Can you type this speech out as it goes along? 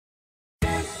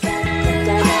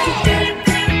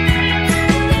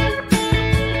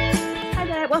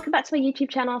back to my YouTube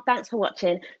channel. Thanks for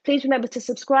watching. Please remember to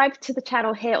subscribe to the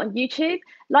channel here on YouTube,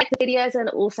 like the videos, and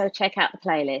also check out the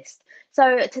playlist.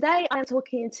 So today I'm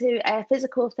talking to a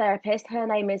physical therapist. Her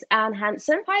name is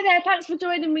Hanson. Hi there, thanks for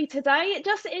joining me today.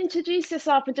 Just introduce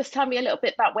yourself and just tell me a little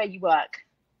bit about where you work.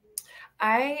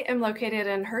 I am located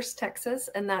in Hurst, Texas,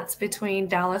 and that's between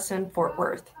Dallas and Fort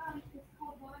Worth.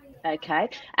 Okay,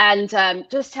 and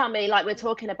just tell me, like we're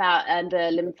talking about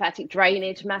the lymphatic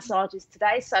drainage massages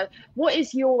today. So what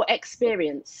is your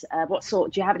experience? What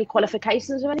sort, do you have any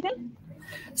qualifications or anything?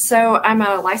 So I'm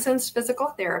a licensed physical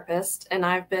therapist, and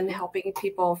I've been helping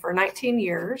people for 19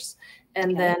 years.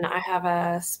 And then I have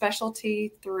a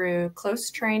specialty through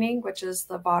close training, which is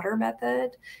the Botter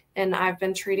method. And I've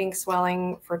been treating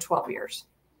swelling for 12 years.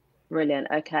 Brilliant.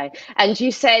 Okay. And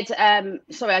you said,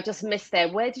 sorry, I just missed there.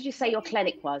 Where did you say your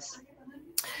clinic was?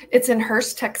 It's in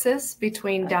Hurst, Texas,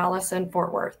 between Dallas and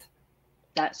Fort Worth.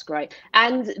 That's great.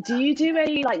 And do you do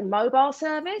any like mobile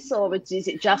service, or is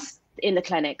it just in the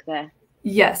clinic there?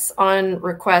 Yes, on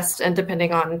request and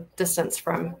depending on distance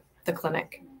from the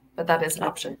clinic, but that is an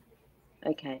option.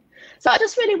 Okay. So I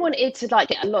just really wanted to like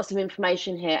get lots of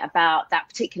information here about that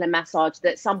particular massage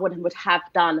that someone would have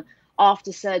done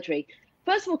after surgery.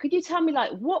 First of all, could you tell me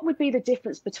like what would be the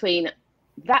difference between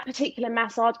that particular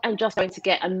massage and just going to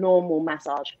get a normal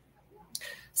massage?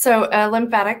 So a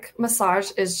lymphatic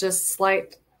massage is just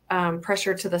slight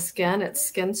pressure to the skin. It's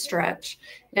skin stretch,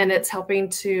 and it's helping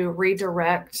to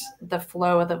redirect the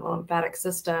flow of the lymphatic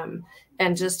system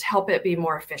and just help it be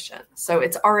more efficient. So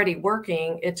it's already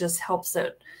working. It just helps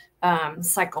it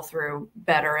cycle through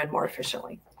better and more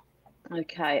efficiently.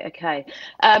 Okay. Okay.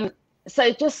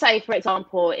 So just say, for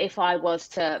example, if I was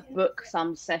to book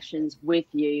some sessions with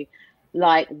you,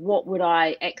 like what would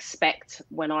I expect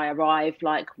when I arrive?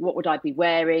 Like what would I be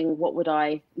wearing? What would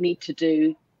I need to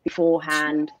do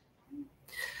beforehand?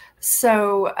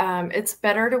 So it's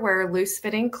better to wear loose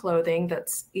fitting clothing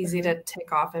that's easy to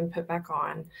take off and put back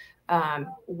on.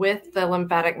 With the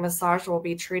lymphatic massage, we'll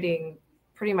be treating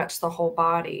pretty much the whole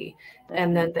body.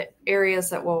 And then the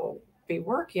areas that we'll be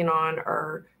working on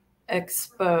are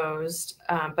exposed,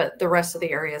 but the rest of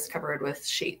the area is covered with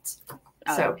sheets.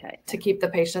 So to keep the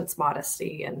patient's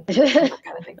modesty and that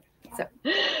kind of thing. So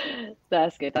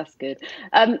that's good. That's good.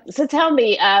 So tell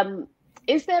me,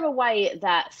 is there a way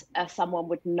that someone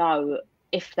would know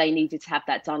if they needed to have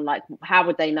that done? Like, how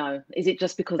would they know? Is it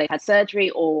just because they had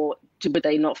surgery, or would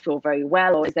they not feel very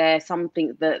well? Or is there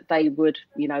something that they would,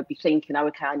 you know, be thinking, oh,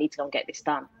 okay, I need to go and get this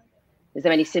done? Is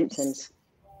there any symptoms?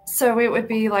 So it would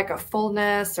be like a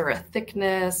fullness or a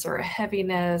thickness or a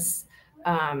heaviness,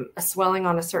 a swelling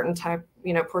on a certain type,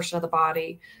 you know, portion of the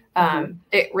body.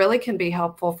 It really can be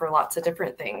helpful for lots of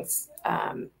different things.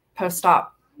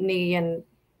 Post-op knee and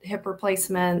hip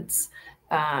replacements,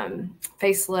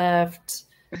 facelift,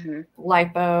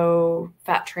 lipo,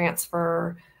 fat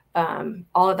transfer.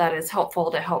 All of that is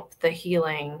helpful to help the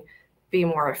healing be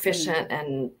more efficient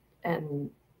and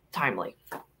timely.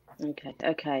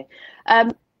 Okay.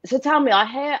 So tell me, I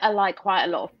hear like quite a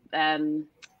lot of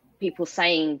people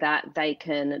saying that they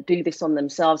can do this on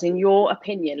themselves. In your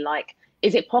opinion, like,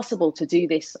 is it possible to do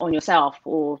this on yourself,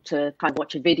 or to kind of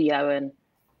watch a video and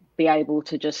be able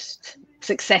to just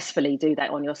successfully do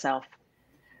that on yourself?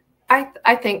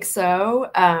 I think so.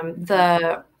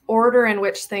 The order in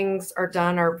which things are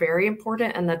done are very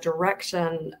important, and the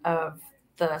direction of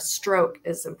the stroke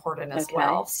is important as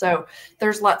well. So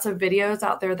there's lots of videos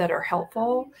out there that are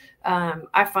helpful.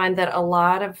 I find that a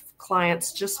lot of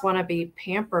clients just want to be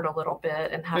pampered a little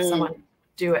bit and have someone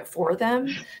do it for them.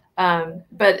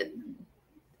 But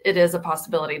it is a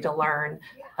possibility to learn.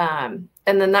 And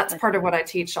then that's part of what I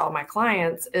teach all my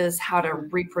clients, is how to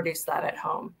reproduce that at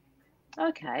home.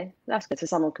 Okay, that's good. So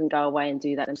someone can go away and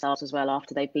do that themselves as well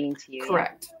after they've been to you.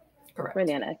 Correct. Correct.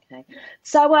 Brilliant. Okay.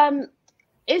 So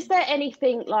is there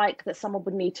anything like that someone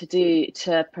would need to do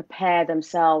to prepare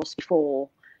themselves before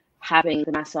having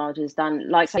the massages done?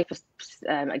 Like, say, for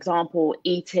example,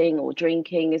 eating or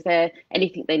drinking. Is there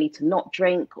anything they need to not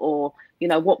drink, or, you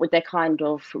know, what would their kind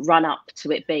of run up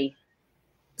to it be?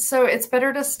 So it's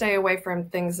better to stay away from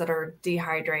things that are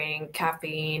dehydrating,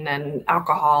 caffeine and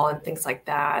alcohol and things like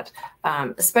that,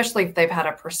 especially if they've had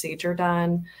a procedure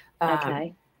done.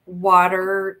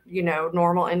 Water, you know,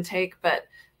 normal intake, but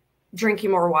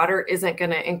drinking more water isn't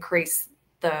going to increase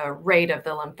the rate of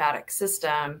the lymphatic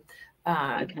system.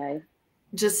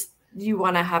 Just you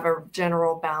want to have a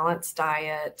general balanced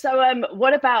diet. So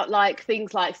what about like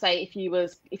things like, say, if you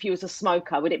was a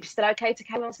smoker, would it be still okay to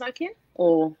carry on smoking?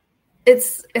 Or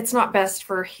it's not best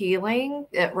for healing.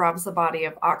 It robs the body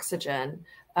of oxygen.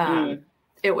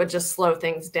 It would just slow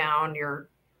things down. Your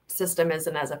system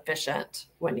isn't as efficient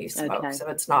when you smoke. Okay. So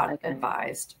it's not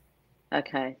advised.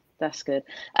 Okay, that's good.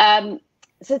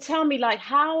 So tell me, like,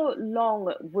 how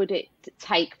long would it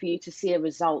take for you to see a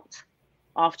result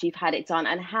after you've had it done,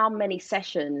 and how many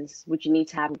sessions would you need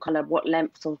to have? Kind of what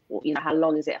length, or how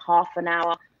long is it? Half an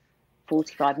hour,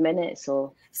 45 minutes,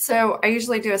 or? So I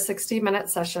usually do a 60-minute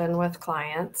session with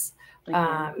clients,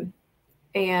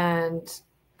 and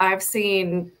I've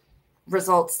seen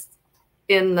results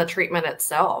in the treatment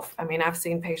itself. I mean, I've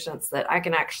seen patients that I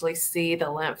can actually see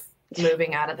the lymph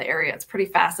moving out of the area. It's pretty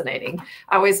fascinating.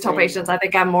 I always tell patients, I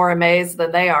think I'm more amazed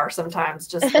than they are sometimes,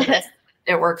 just because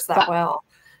it works that well.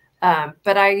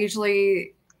 But I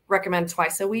usually recommend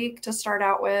twice a week to start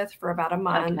out with for about a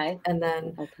month, and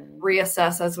then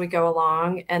reassess as we go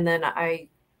along. And then I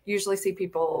usually see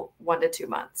people 1 to 2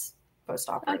 months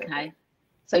post-operatively. Okay.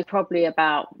 So probably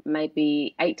about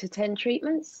maybe 8 to 10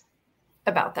 treatments?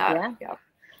 About that, yeah.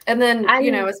 And then,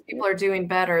 as people are doing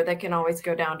better, they can always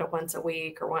go down to once a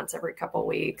week or once every couple of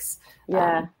weeks.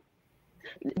 Yeah.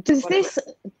 Does this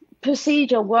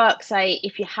procedure work, say,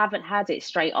 if you haven't had it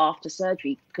straight after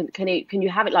surgery? Can you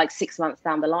have it like 6 months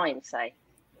down the line, say?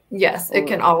 Yes, it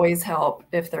can always help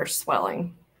if there's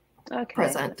swelling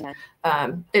present.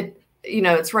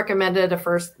 It's recommended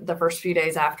the first few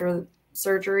days after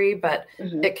surgery, but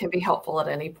it can be helpful at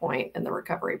any point in the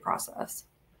recovery process.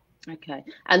 Okay.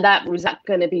 And was that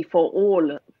going to be for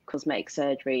all cosmetic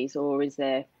surgeries, or is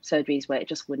there surgeries where it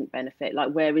just wouldn't benefit?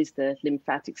 Like, where is the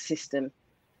lymphatic system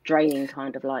draining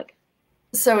kind of like?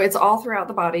 So it's all throughout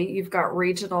the body. You've got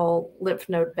regional lymph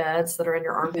node beds that are in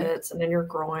your armpits and in your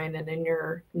groin and in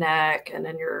your neck and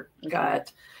in your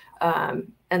gut.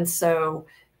 And so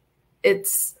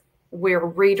we're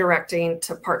redirecting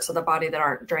to parts of the body that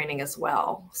aren't draining as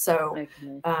well. So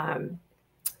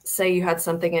say you had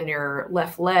something in your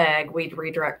left leg, we'd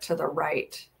redirect to the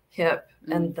right hip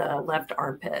and the left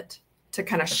armpit to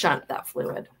kind of shunt that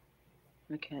fluid.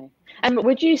 Okay. And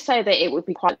would you say that it would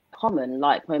be quite common,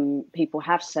 like when people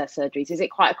have surgeries, is it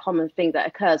quite a common thing that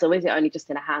occurs, or is it only just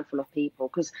in a handful of people?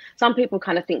 Because some people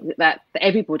kind of think that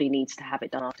everybody needs to have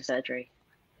it done after surgery.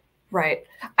 Right.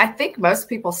 I think most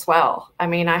people swell. I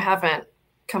mean, I haven't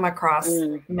come across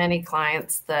many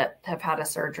clients that have had a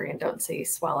surgery and don't see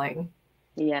swelling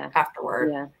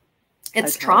afterward. Yeah.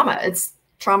 It's trauma. It's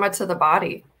trauma to the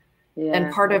body. Yeah.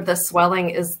 And part of the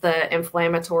swelling is the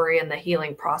inflammatory and the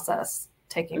healing process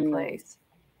taking place.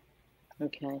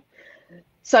 Okay.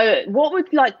 So what would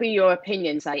be your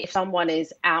opinion, say, if someone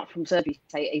is out from surgery,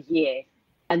 say a year,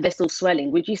 and they're still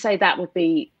swelling, would you say that would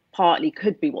be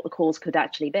could be what the cause could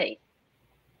actually be?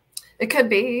 It could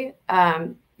be.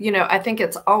 I think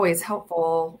it's always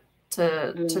helpful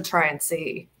to try and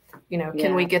see,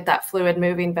 can we get that fluid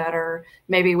moving better?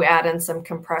 Maybe we add in some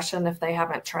compression if they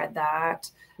haven't tried that.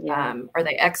 Are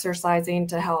they exercising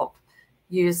to help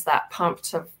use that pump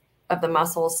of the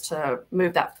muscles to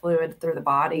move that fluid through the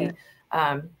body?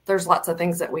 There's lots of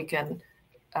things that we can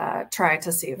try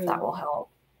to see if that will help.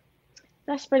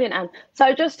 That's brilliant, Anne.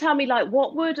 So just tell me,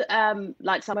 what would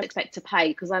someone expect to pay?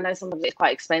 Because I know sometimes it's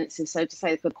quite expensive. So to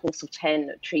say for the course of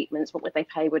 10 treatments, what would they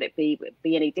pay? Would it be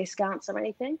any discounts or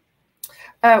anything?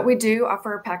 We do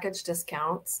offer package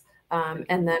discounts,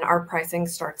 and then our pricing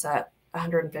starts at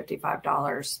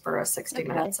 $155 for a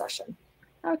 60-minute session.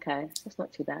 Okay, that's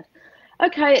not too bad.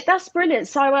 Okay, that's brilliant.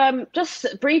 So just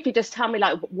briefly, just tell me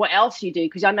what else you do,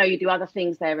 because I know you do other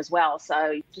things there as well.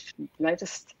 So just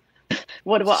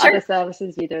what other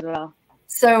services you do as well?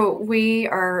 So we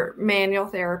are manual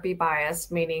therapy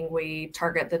biased, meaning we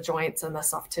target the joints and the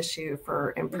soft tissue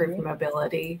for improved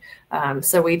mobility.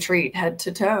 So we treat head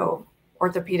to toe,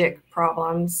 orthopedic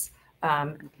problems,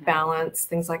 balance,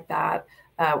 things like that.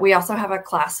 We also have a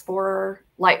class 4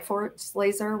 light force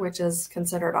laser, which is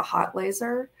considered a hot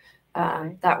laser.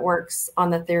 That works on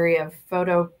the theory of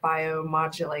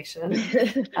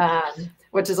photobiomodulation,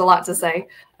 which is a lot to say,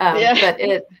 but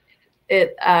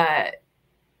it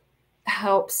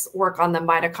helps work on the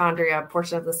mitochondria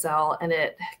portion of the cell, and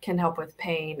it can help with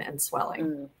pain and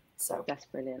swelling. So that's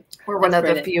brilliant. We're one of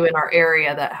the few in our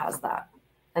area that has that.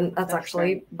 And that's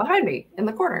actually behind me in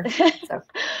the corner. So.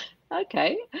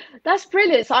 Okay, that's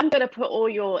brilliant. So I'm going to put all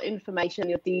your information,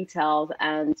 your details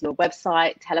and your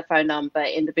website, telephone number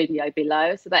in the video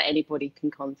below so that anybody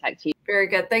can contact you. Very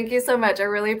good. Thank you so much. I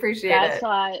really appreciate it. That's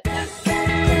right.